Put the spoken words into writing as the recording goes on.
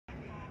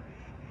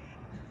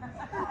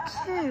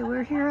Okay,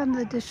 we're here on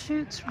the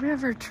Deschutes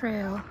River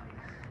Trail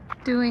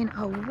doing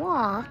a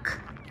walk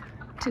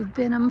to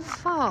Benham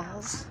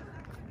Falls.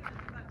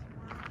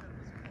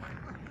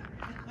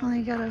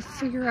 Only gotta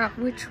figure out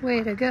which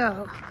way to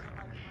go.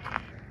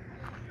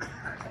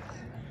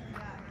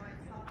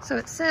 So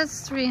it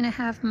says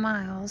 3.5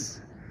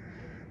 miles.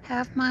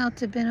 Half mile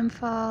to Benham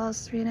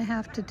Falls,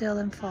 3.5 to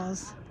Dillion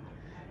Falls.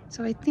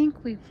 So I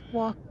think we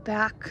walk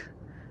back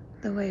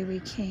the way we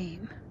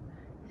came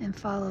and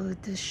follow the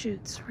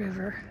Deschutes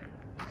River.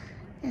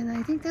 And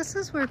I think this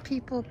is where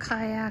people,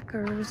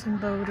 kayakers and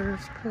boaters,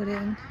 put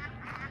in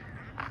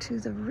to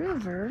the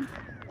river.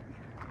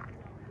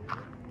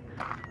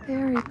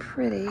 Very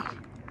pretty.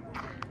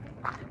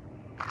 I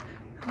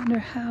wonder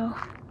how.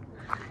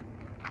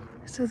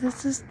 So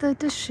this is the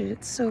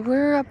Deschutes. So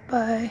we're up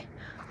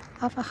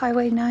off of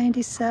Highway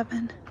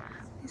 97.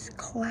 These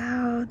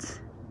clouds.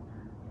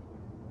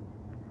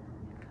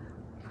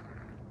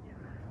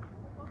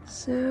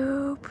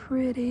 So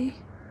pretty.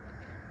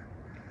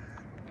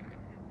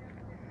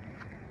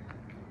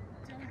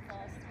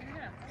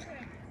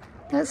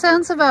 That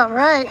sounds about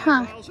right,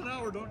 huh? 5 miles an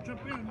hour, don't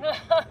jump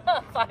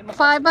in.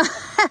 5 miles.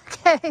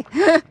 Okay.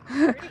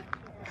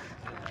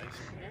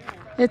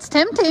 It's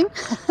tempting.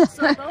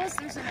 So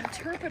there's an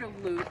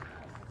interpretive loop.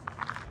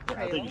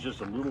 I think it's just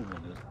a little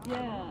one.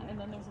 Yeah, and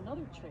then there's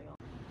another trail.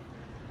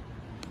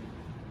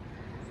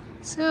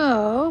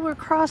 So we're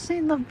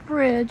crossing the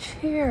bridge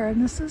here,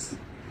 and this is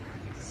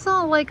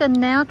all like a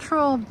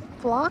natural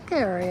block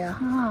area,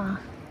 huh?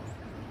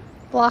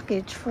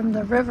 Blockage from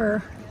the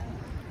river.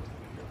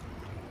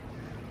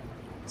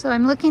 So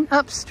I'm looking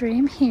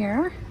upstream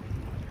here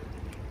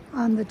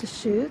on the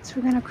Deschutes.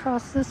 We're gonna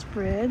cross this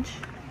bridge.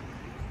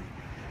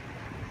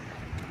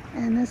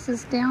 And this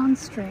is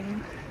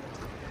downstream.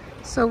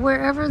 So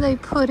wherever they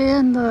put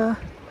in the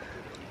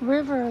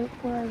river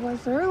where I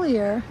was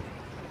earlier,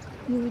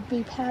 you would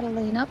be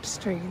paddling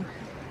upstream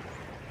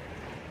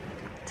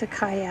to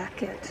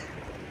kayak it.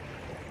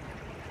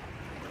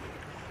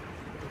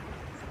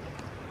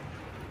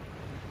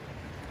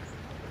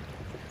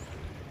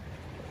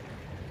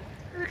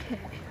 Okay,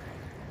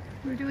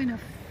 we're doing a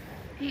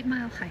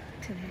 8-mile hike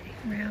today,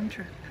 round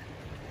trip.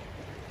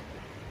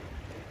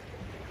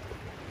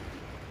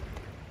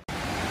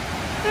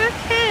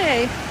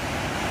 Okay,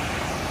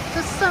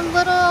 just some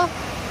little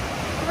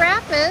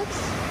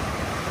rapids.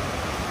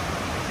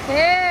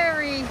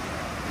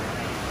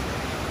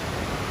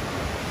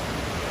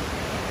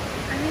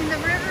 I mean, the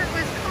river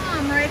was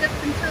calm right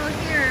up until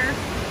here.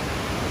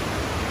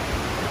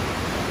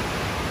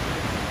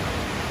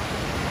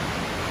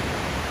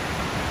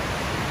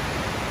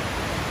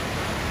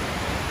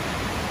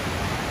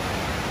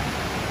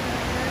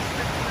 There's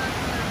the top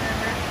of the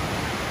river.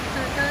 So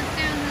it goes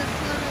down this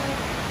little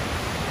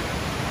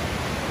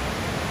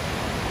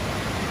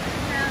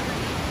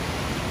valley,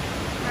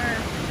 or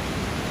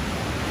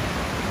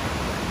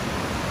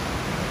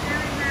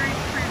very, very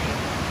pretty.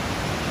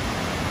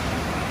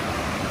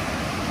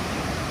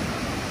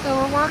 So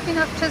we're walking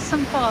up to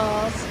some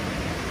falls,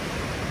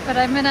 but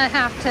I'm gonna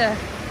have to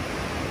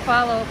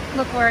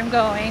look where I'm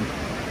going.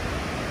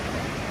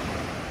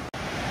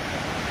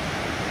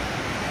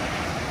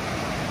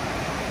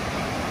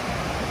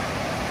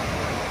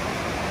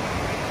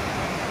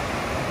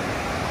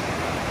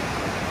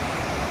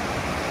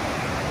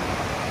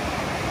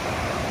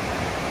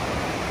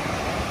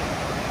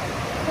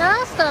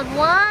 Just a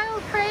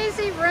wild,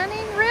 crazy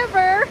running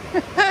river.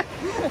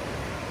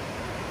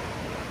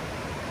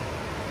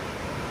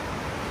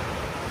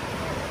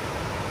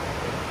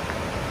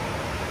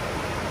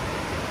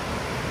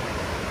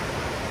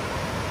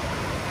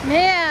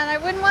 Man, I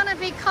wouldn't want to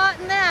be caught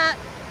in that.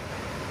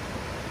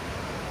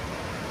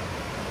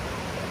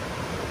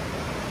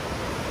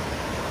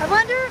 I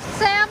wonder if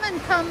salmon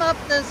come up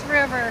this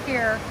river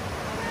here.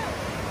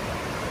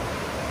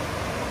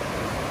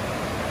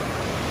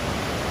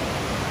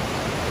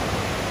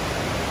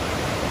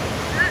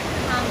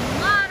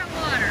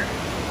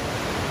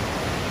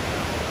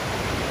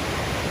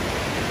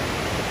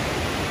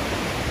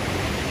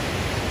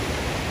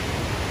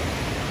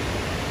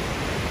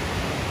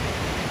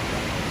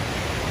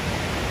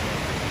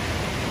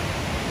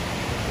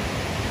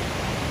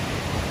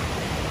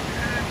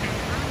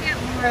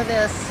 Of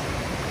this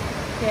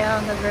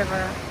down the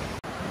river.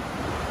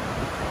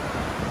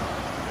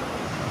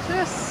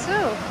 Just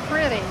so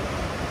pretty.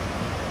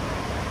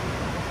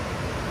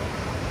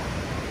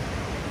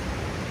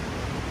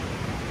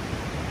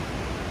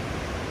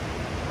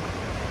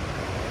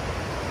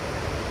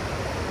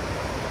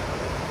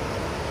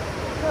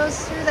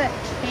 Goes through that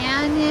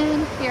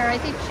canyon here. I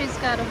think she's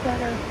got a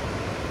better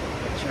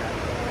picture of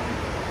it.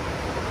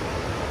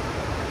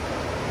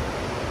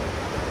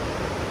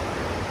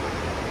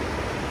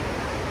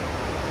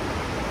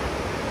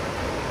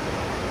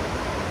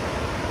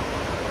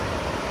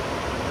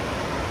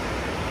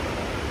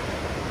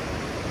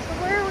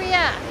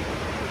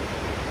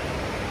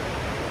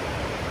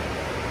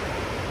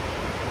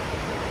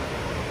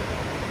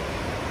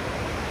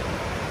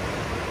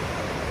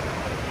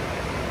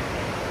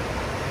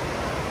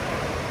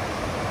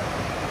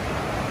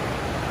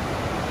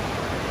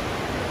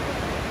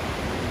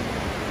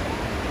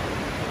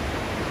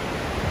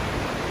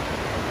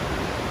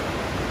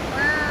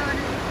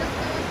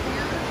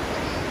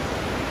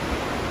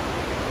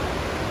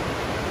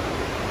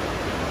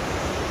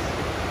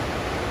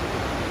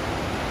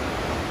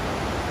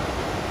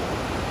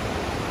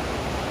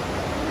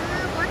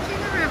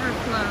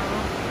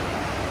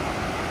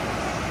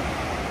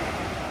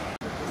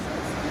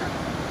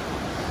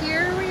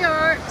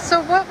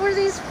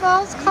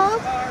 falls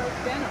called? These are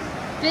Benham.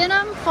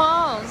 Benham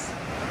Falls.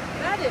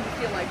 That didn't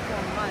feel like 4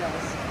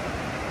 miles.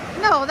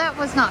 No, that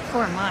was not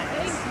 4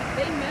 miles.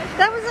 They measured.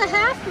 That was a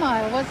half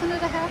mile, wasn't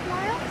it a half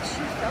mile?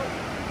 She felt.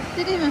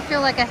 It didn't even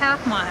feel like a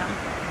half mile.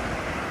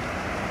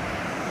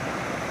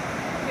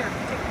 Here,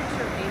 take a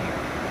picture of me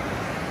here.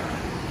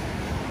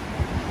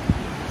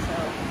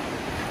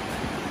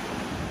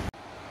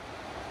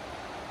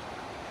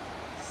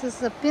 So. This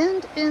is a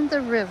bend in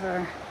the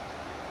river.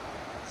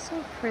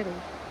 So pretty.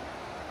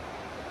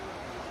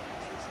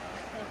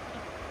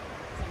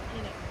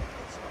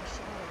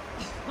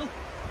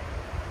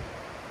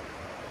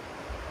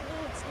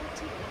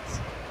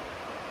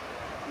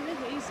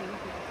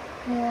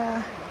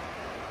 Yeah.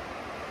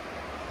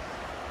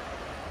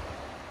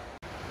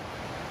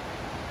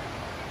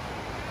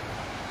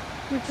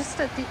 We're just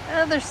at the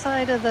other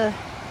side of the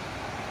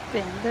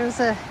bend. There's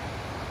a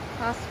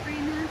osprey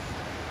nest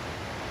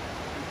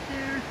up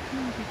there. I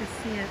don't know if you can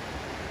see it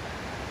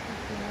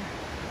up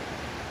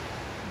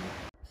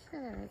there.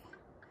 Okay.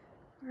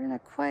 We're in a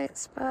quiet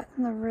spot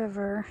in the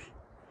river.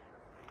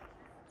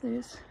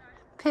 There's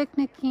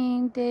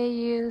picnicking, day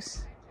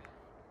use,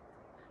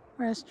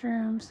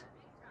 restrooms,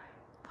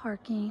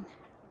 parking.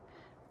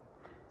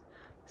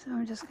 So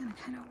I'm just going to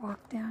kind of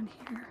walk down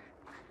here.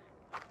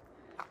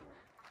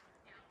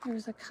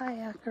 There's a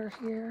kayaker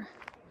here.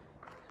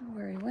 I don't know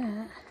where he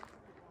went.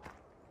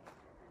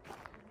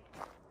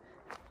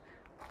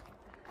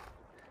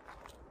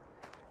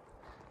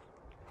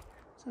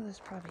 So there's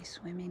probably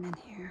swimming in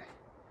here.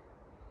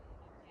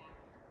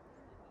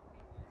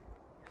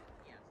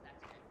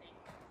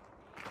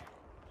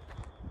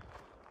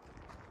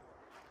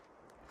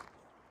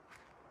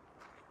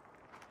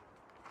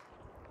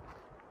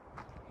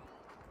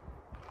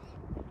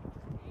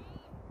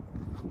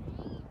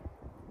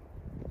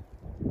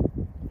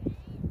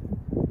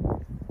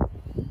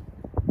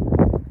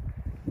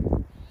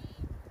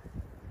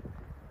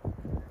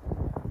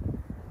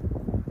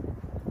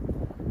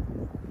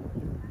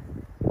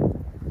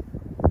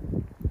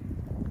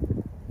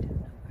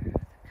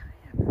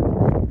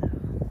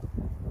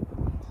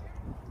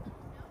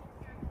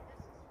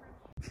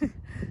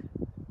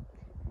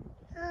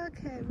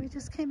 Okay, we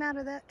just came out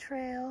of that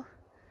trail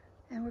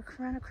and we're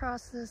running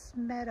across this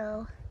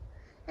meadow.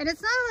 And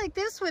it's not like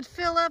this would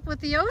fill up with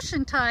the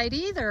ocean tide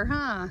either,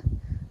 huh?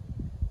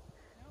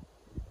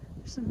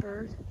 There's some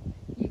bird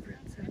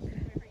egrets out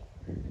there.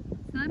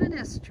 It's not an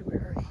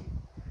estuary.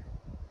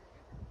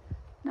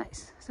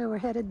 Nice. So we're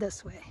headed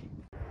this way.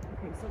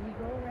 Okay, so we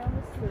go around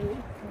the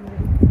slough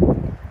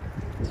and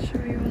I'll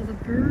show you all the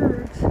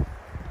birds.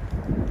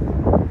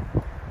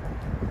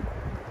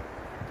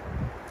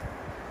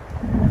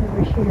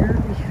 Here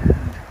we have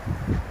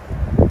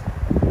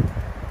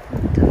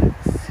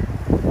ducks,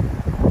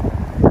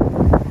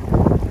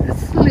 a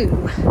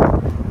slough.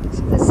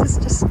 So this is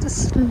just a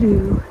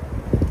slough.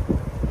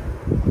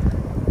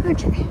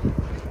 Okay,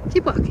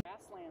 keep walking.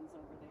 grasslands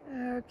over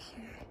there.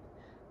 Okay,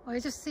 well, I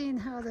just seen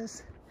how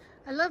this,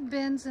 I love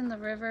bends in the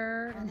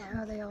river and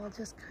how they all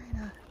just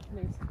kind of,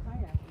 There's some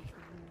kayakers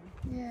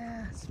in there.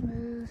 yeah,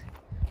 smooth,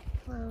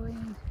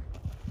 flowing.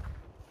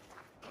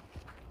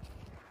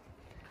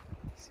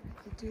 So we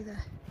could do the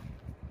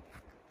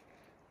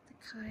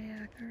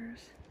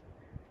kayakers.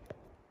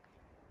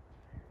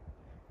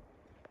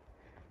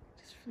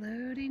 Just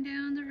floating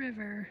down the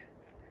river.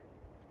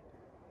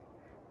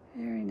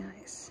 Very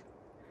nice.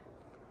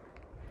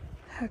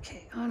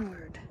 Okay,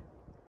 onward.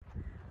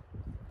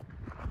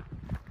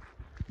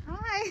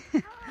 Hi.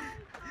 Hi,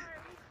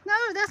 no,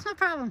 that's no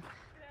problem.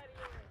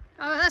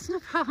 Oh, that's no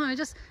problem. I'm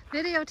just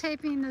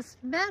videotaping this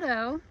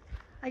meadow.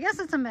 I guess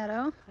it's a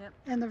meadow. Yep.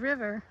 And the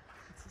river.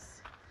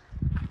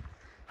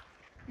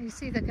 You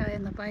see the guy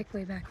in the bike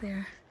way back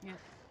there. Yeah,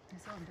 I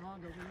saw a dog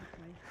over that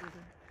way.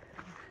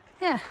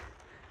 Yeah.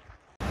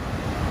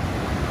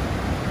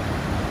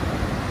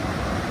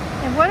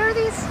 And what are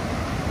these?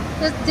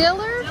 This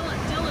Dillard?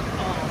 Dillion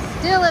Falls.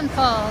 Dillion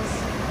Falls.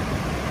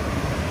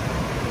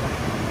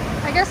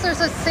 I guess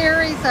there's a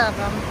series of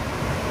them.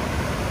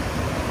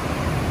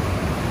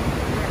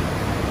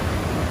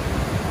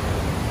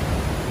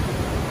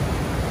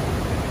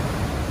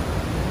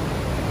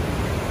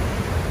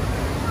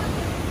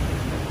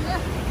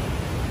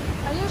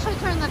 I usually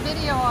turn the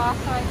video off,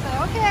 so I say,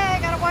 okay, I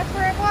gotta watch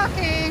where I'm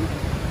walking.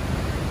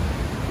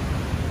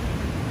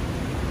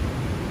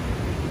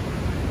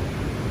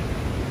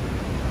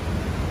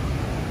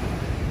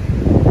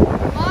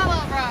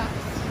 Lava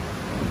rocks.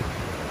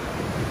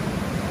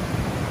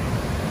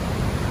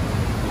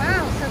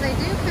 Wow, so they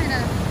do kind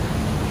of.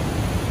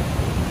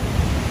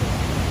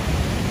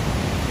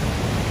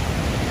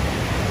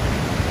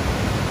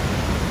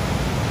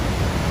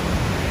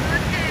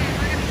 Okay,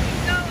 we're gonna keep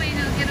going.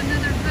 I'll get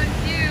another good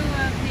view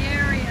of the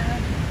area.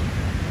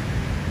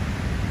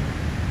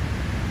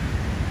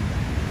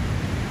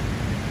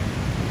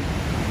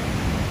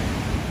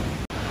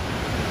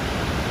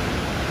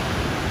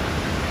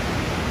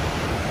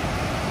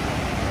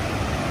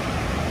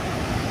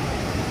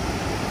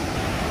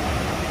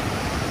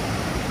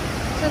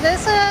 So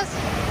this is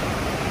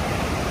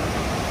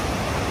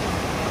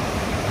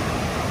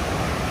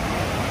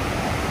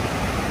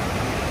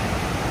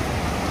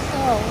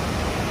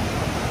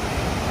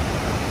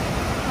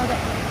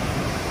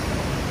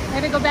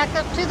go back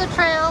up to the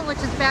trail, which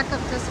is back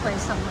up this way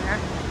somewhere.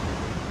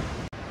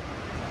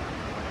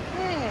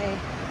 Okay,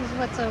 this is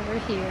what's over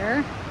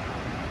here.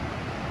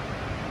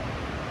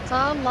 It's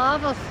all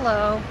lava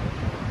flow.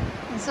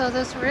 And so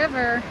this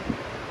river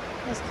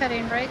is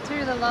cutting right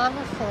through the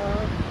lava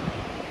flow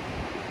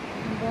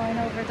and going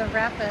over the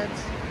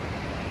rapids.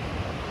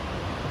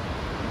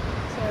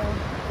 So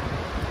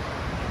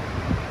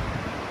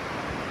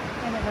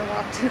I never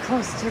walk too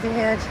close to the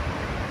edge,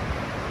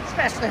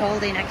 especially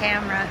holding a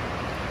camera.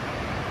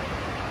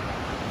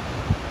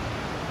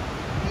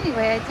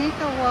 Anyway, I think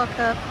I'll walk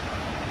up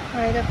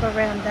right up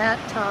around that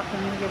top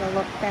and we get a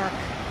look back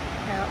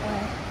that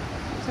way.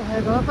 So I'm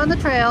going to go up on the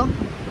trail,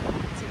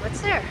 see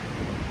what's there.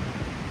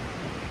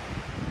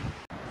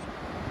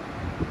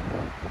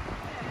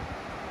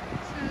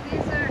 So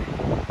these are,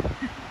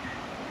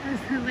 as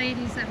the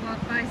ladies that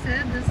walked by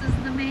said, this is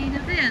the main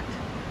event.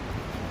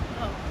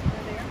 Oh,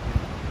 they're there?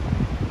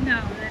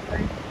 No, that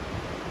way.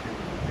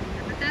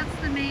 But that's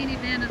the main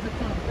event of the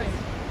falls. Right. Right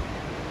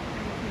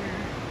here.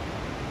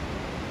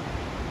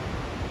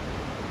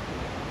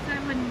 So I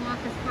wouldn't walk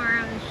as far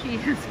out as she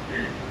is.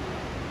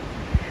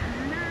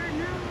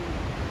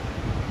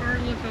 Or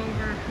look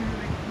over.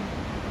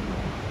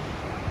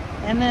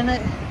 And then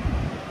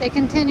they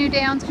continue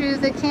down through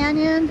the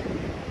canyon,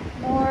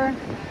 more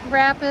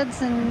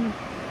rapids, and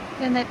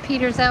then that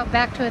peters out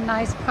back to a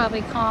nice,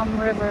 probably calm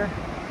river.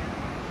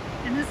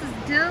 And this is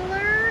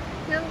Dillion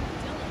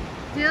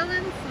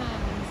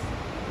Falls.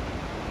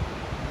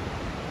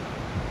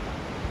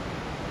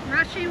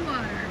 Rushing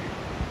water.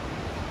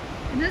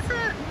 And this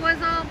was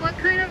all what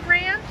kind of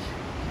ranch?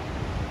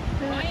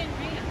 Ryan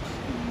Ranch.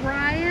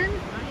 Ryan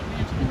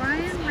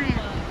Ryan Ranch. Ranch.